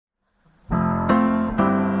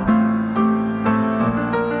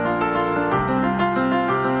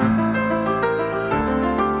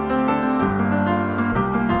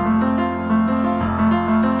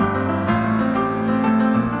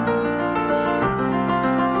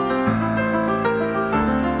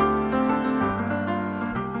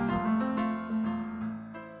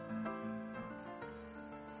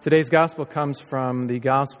Today's gospel comes from the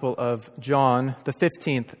Gospel of John, the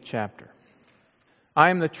 15th chapter. I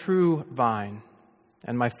am the true vine,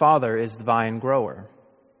 and my Father is the vinegrower.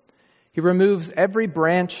 He removes every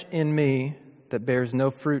branch in me that bears no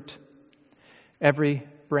fruit. Every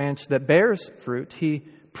branch that bears fruit, he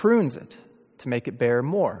prunes it to make it bear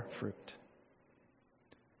more fruit.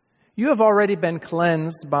 You have already been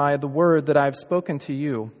cleansed by the word that I have spoken to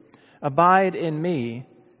you. Abide in me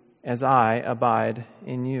as I abide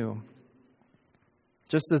in you.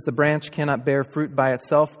 Just as the branch cannot bear fruit by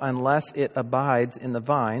itself unless it abides in the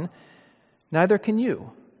vine, neither can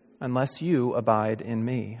you unless you abide in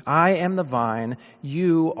me. I am the vine,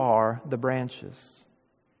 you are the branches.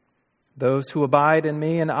 Those who abide in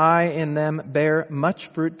me and I in them bear much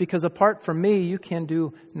fruit, because apart from me you can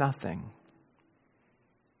do nothing.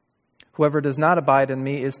 Whoever does not abide in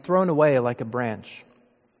me is thrown away like a branch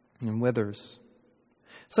and withers.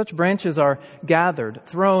 Such branches are gathered,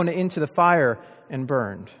 thrown into the fire, and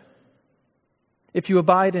burned. If you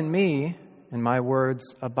abide in me, and my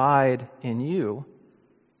words abide in you,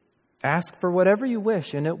 ask for whatever you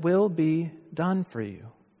wish, and it will be done for you.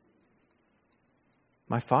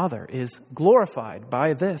 My Father is glorified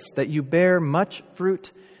by this, that you bear much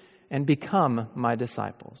fruit and become my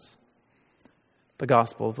disciples. The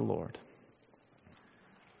Gospel of the Lord.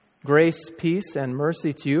 Grace, peace, and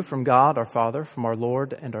mercy to you from God our Father, from our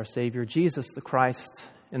Lord and our Savior, Jesus the Christ,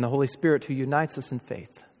 and the Holy Spirit who unites us in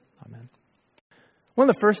faith. Amen. One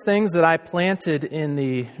of the first things that I planted in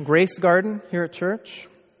the Grace Garden here at church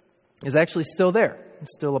is actually still there.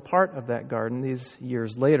 It's still a part of that garden these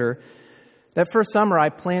years later. That first summer I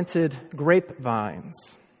planted grapevines.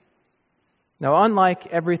 Now, unlike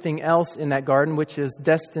everything else in that garden, which is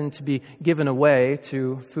destined to be given away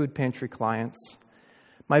to food pantry clients,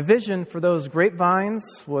 my vision for those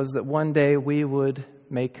grapevines was that one day we would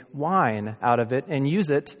make wine out of it and use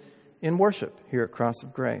it in worship here at Cross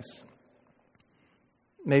of Grace.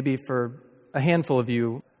 Maybe for a handful of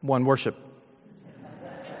you, one worship.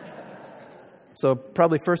 So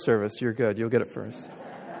probably first service, you're good. You'll get it first.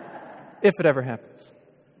 If it ever happens.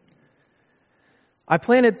 I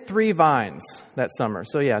planted 3 vines that summer.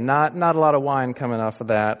 So yeah, not a lot of wine coming off of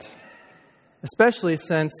that. Especially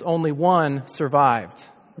since only one survived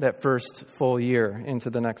that first full year into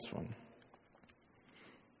the next one.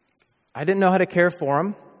 I didn't know how to care for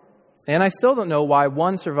them, and I still don't know why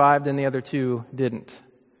one survived and the other 2 didn't.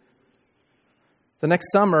 The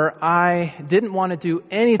next summer, I didn't want to do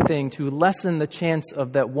anything to lessen the chance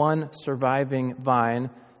of that one surviving vine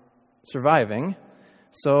surviving,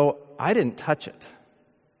 so I didn't touch it.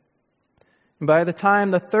 And by the time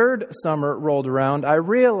the 3rd summer rolled around, I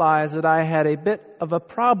realized that I had a bit of a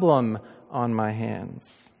problem on my hands.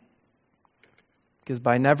 Because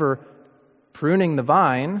by never pruning the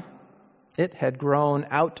vine, it had grown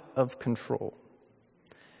out of control.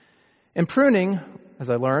 And pruning, as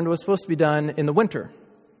I learned, was supposed to be done in the winter.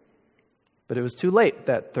 But it was too late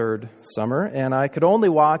that 3rd summer, and I could only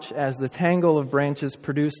watch as the tangle of branches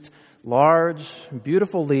produced large,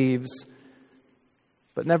 beautiful leaves,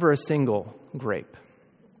 but never a single grape.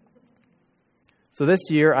 So this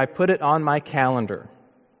year, I put it on my calendar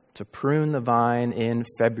to prune the vine in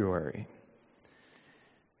February.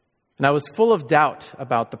 And I was full of doubt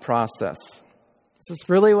about the process. Is this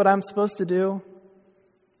really what I'm supposed to do?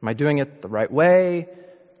 Am I doing it the right way?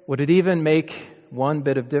 Would it even make one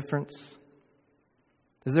bit of difference?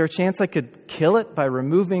 Is there a chance I could kill it by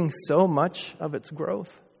removing so much of its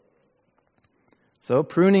growth? So,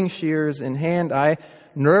 pruning shears in hand, I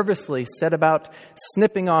nervously set about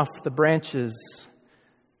snipping off the branches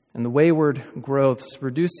and the wayward growths,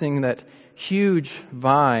 reducing that huge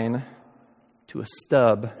vine to a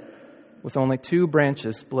stub with only 2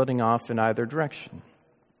 branches splitting off in either direction.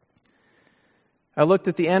 I looked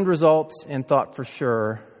at the end result and thought for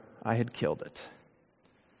sure I had killed it.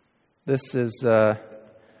 This is a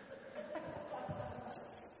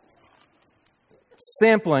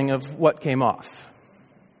sampling of what came off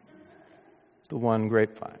the one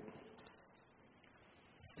grapevine.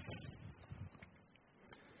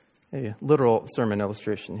 A literal sermon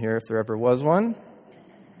illustration here, if there ever was one.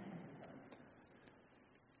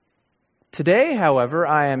 Today, however,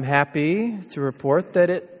 I am happy to report that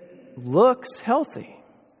it looks healthy.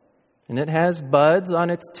 And it has buds on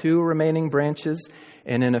its 2 remaining branches.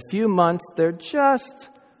 And in a few months, there just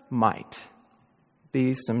might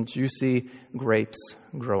be some juicy grapes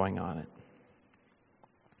growing on it.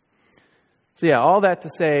 So yeah, all that to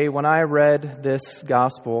say, when I read this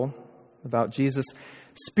gospel about Jesus'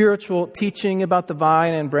 spiritual teaching about the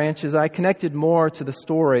vine and branches, I connected more to the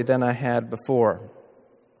story than I had before.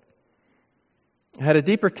 had a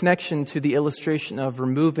deeper connection to the illustration of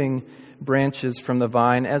removing branches from the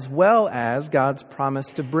vine, as well as God's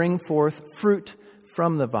promise to bring forth fruit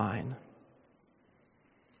from the vine.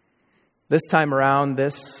 This time around,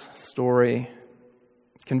 this story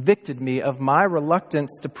convicted me of my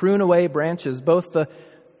reluctance to prune away branches, both the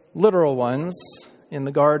literal ones in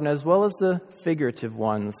the garden as well as the figurative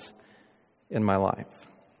ones in my life.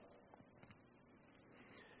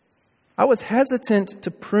 I was hesitant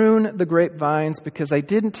to prune the grapevines because I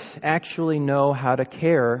didn't actually know how to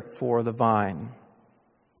care for the vine.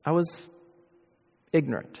 I was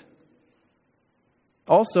ignorant.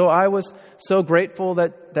 Also, I was so grateful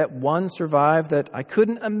that one survived that I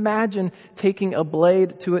couldn't imagine taking a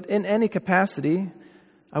blade to it in any capacity.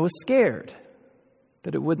 I was scared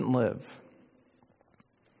that it wouldn't live.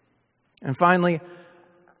 And finally,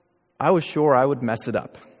 I was sure I would mess it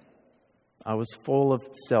up. I was full of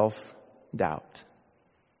self-doubt.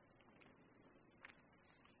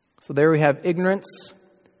 So there we have ignorance,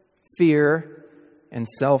 fear, and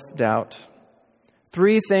self-doubt.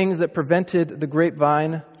 3 things that prevented the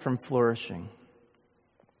grapevine from flourishing.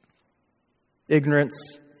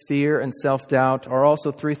 Ignorance, fear, and self-doubt are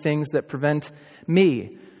also 3 things that prevent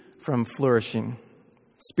me from flourishing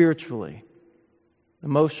spiritually,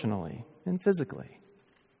 emotionally, and physically.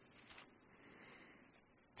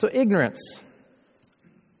 So ignorance.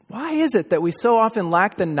 Why is it that we so often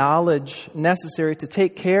lack the knowledge necessary to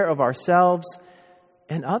take care of ourselves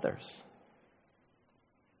and others?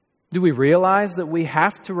 Do we realize that we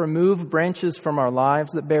have to remove branches from our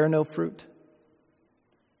lives that bear no fruit?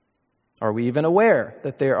 Are we even aware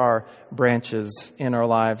that there are branches in our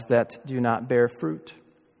lives that do not bear fruit?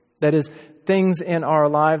 That is, things in our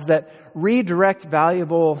lives that redirect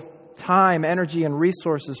valuable time, energy, and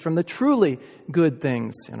resources from the truly good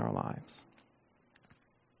things in our lives.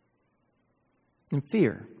 And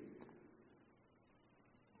fear.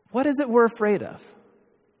 What is it we're afraid of?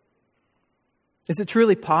 Is it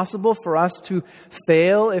truly possible for us to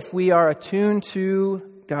fail if we are attuned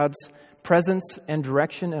to God's presence and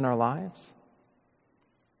direction in our lives?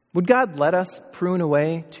 Would God let us prune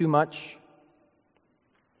away too much?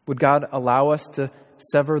 Would God allow us to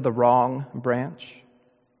sever the wrong branch?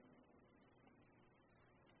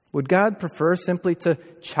 Would God prefer simply to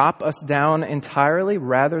chop us down entirely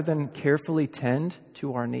rather than carefully tend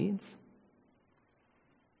to our needs?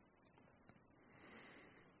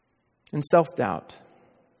 And self-doubt.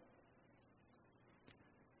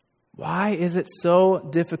 Why is it so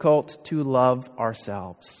difficult to love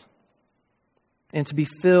ourselves and to be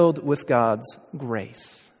filled with God's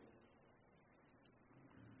grace?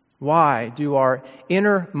 Why do our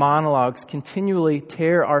inner monologues continually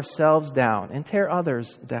tear ourselves down and tear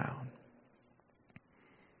others down?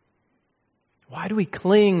 Why do we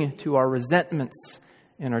cling to our resentments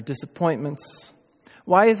and our disappointments?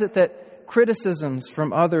 Why is it that criticisms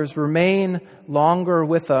from others remain longer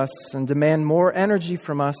with us and demand more energy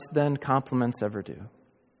from us than compliments ever do?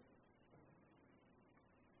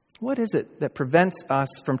 What is it that prevents us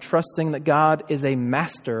from trusting that God is a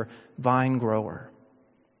master vine grower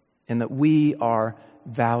and that we are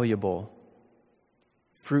valuable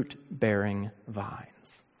fruit-bearing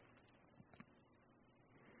vines?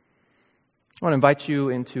 I want to invite you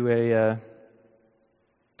into a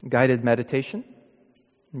guided meditation.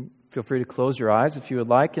 Feel free to close your eyes if you would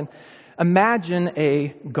like. And imagine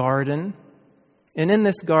a garden. And in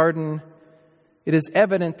this garden, it is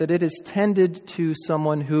evident that it is tended to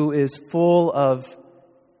someone who is full of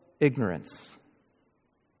ignorance,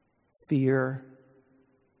 fear,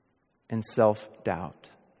 and self-doubt.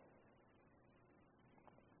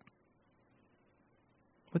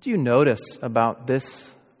 What do you notice about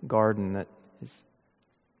this garden that is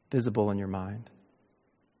visible in your mind?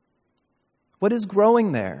 What is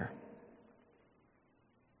growing there?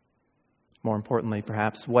 More importantly,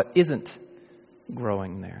 perhaps, what isn't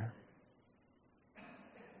growing there?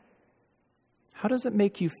 How does it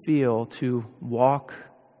make you feel to walk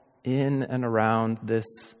in and around this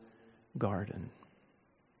garden?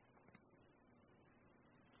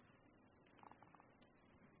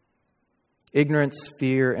 Ignorance,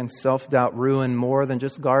 fear, and self-doubt ruin more than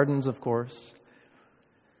just gardens, of course.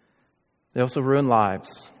 They also ruin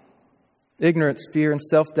lives. Ignorance, fear, and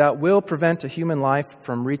self-doubt will prevent a human life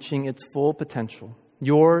from reaching its full potential,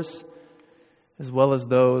 yours as well as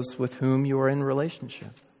those with whom you are in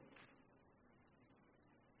relationship.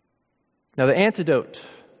 Now, the antidote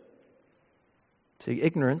to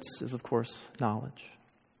ignorance is, of course, knowledge.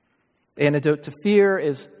 The antidote to fear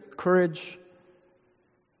is courage.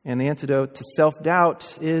 And the antidote to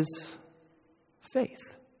self-doubt is faith.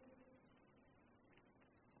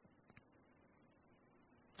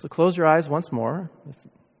 So close your eyes once more, if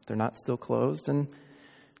they're not still closed, and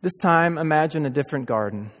this time imagine a different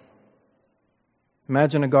garden.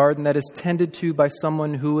 Imagine a garden that is tended to by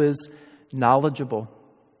someone who is knowledgeable,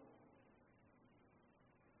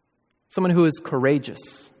 someone who is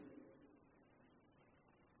courageous,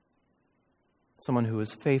 someone who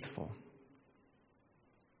is faithful.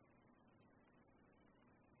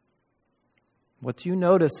 What do you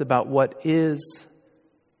notice about what is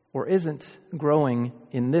or isn't growing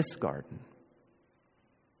in this garden?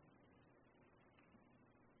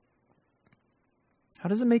 How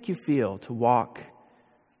does it make you feel to walk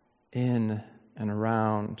in and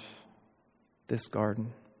around this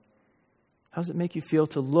garden? How does it make you feel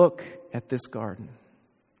to look at this garden?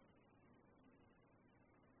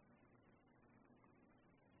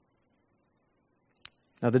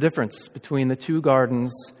 Now, the difference between the two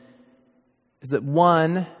gardens is that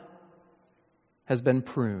one has been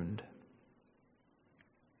pruned.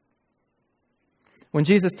 When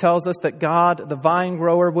Jesus tells us that God, the vine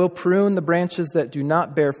grower, will prune the branches that do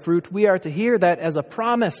not bear fruit, we are to hear that as a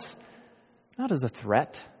promise, not as a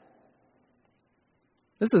threat.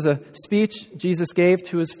 This is a speech Jesus gave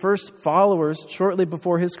to his first followers shortly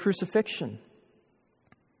before his crucifixion.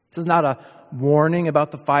 This is not a warning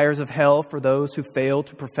about the fires of hell for those who fail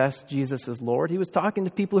to profess Jesus as Lord. He was talking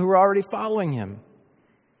to people who were already following him.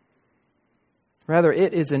 Rather,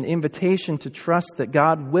 it is an invitation to trust that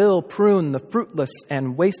God will prune the fruitless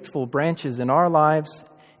and wasteful branches in our lives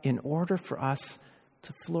in order for us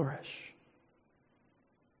to flourish.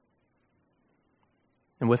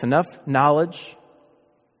 And with enough knowledge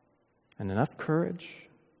and enough courage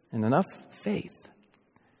and enough faith,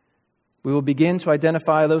 we will begin to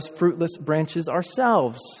identify those fruitless branches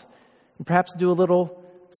ourselves and perhaps do a little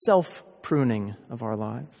self-pruning of our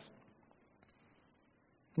lives.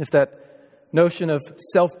 If that notion of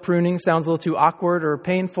self-pruning sounds a little too awkward or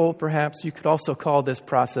painful, perhaps you could also call this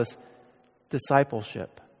process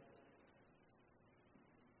discipleship.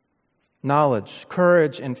 Knowledge,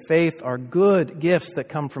 courage, and faith are good gifts that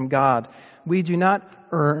come from God. We do not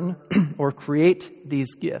earn or create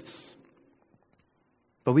these gifts,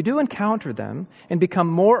 but we do encounter them and become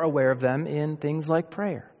more aware of them in things like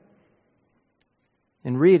prayer,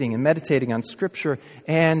 in reading and meditating on Scripture,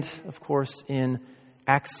 and, of course, in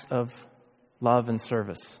acts of love and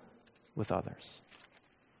service with others.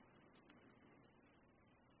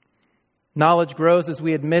 Knowledge grows as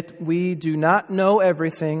we admit we do not know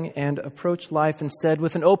everything and approach life instead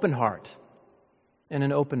with an open heart and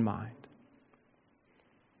an open mind.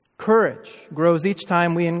 Courage grows each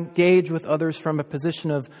time we engage with others from a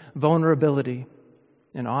position of vulnerability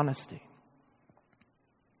and honesty.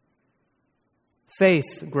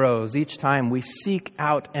 Faith grows each time we seek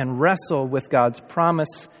out and wrestle with God's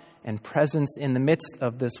promise and presence in the midst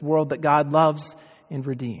of this world that God loves and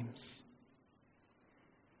redeems.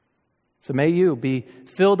 So may you be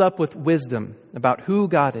filled up with wisdom about who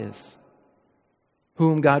God is,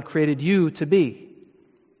 whom God created you to be,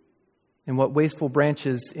 and what wasteful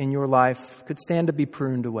branches in your life could stand to be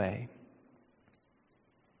pruned away.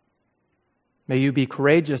 May you be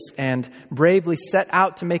courageous and bravely set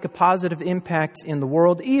out to make a positive impact in the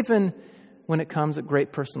world, even when it comes at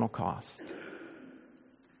great personal cost.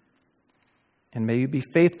 And may you be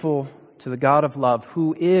faithful to the God of love,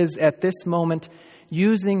 who is at this moment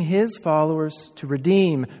using his followers to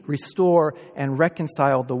redeem, restore, and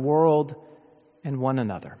reconcile the world and one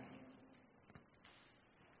another.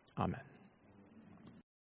 Amen.